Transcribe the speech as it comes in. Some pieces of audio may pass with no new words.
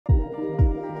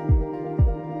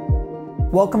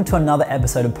Welcome to another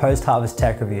episode of PostHarvest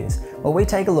Tech Reviews, where we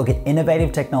take a look at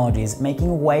innovative technologies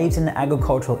making waves in the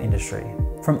agricultural industry.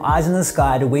 From eyes in the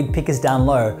sky to weed pickers down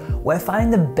low, we're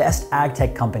finding the best ag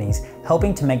tech companies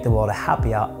helping to make the world a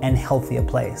happier and healthier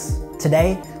place.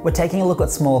 Today, we're taking a look at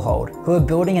Smallhold, who are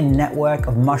building a network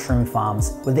of mushroom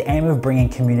farms with the aim of bringing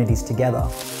communities together.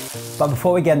 But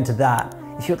before we get into that,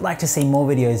 if you'd like to see more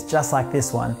videos just like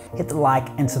this one, hit the like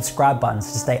and subscribe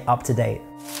buttons to stay up to date.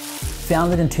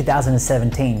 Founded in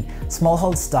 2017,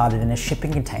 Smallhold started in a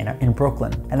shipping container in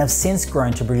Brooklyn and have since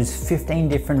grown to produce 15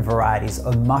 different varieties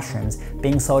of mushrooms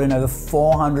being sold in over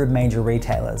 400 major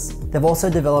retailers. They've also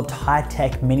developed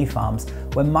high-tech mini farms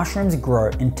where mushrooms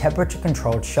grow in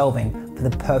temperature-controlled shelving for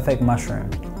the perfect mushroom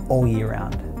all year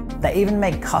round. They even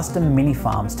make custom mini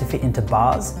farms to fit into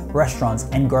bars, restaurants,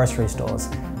 and grocery stores,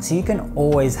 so you can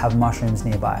always have mushrooms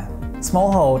nearby.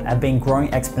 Smallhold have been growing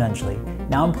exponentially,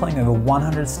 now employing over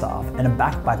 100 staff and are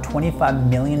backed by $25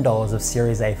 million of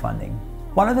Series A funding.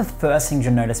 One of the first things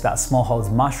you'll notice about Smallhold's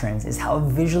mushrooms is how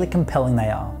visually compelling they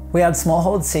are. We had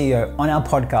Smallhold's CEO on our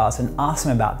podcast and asked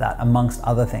him about that, amongst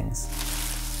other things.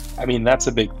 I mean, that's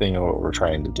a big thing of what we're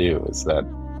trying to do, is that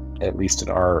at least in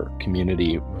our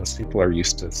community, most people are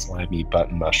used to slimy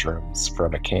button mushrooms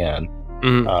from a can,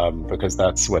 because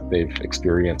that's what they've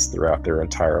experienced throughout their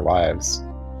entire lives.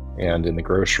 And in the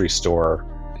grocery store,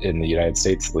 in the United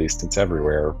States at least, it's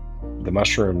everywhere. The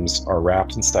mushrooms are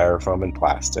wrapped in styrofoam and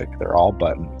plastic. They're all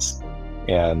buttons.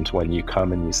 And when you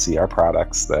come and you see our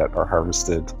products that are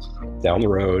harvested down the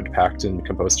road, packed in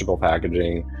compostable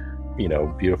packaging,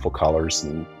 beautiful colors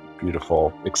and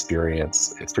beautiful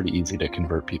experience, it's pretty easy to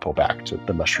convert people back to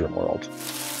the mushroom world.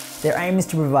 Their aim is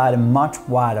to provide a much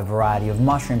wider variety of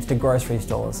mushrooms to grocery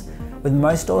stores, with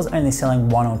most stores only selling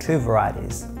one or two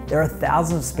varieties. There are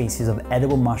thousands of species of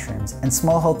edible mushrooms, and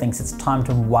Smallhold thinks it's time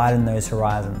to widen those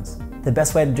horizons. The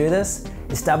best way to do this?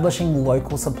 Establishing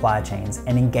local supply chains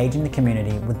and engaging the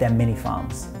community with their mini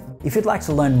farms. If you'd like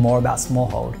to learn more about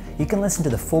Smallhold, you can listen to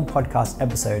the full podcast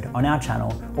episode on our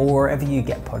channel or wherever you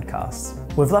get podcasts.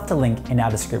 We've left a link in our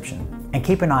description. And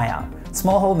keep an eye out,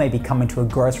 Smallhold may be coming to a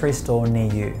grocery store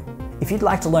near you. If you'd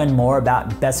like to learn more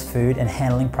about best food and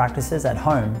handling practices at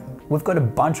home, we've got a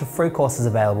bunch of free courses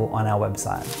available on our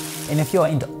website. And if you're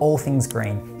into all things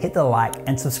green, hit the like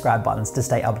and subscribe buttons to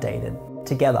stay updated.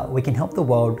 Together, we can help the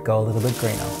world go a little bit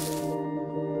greener.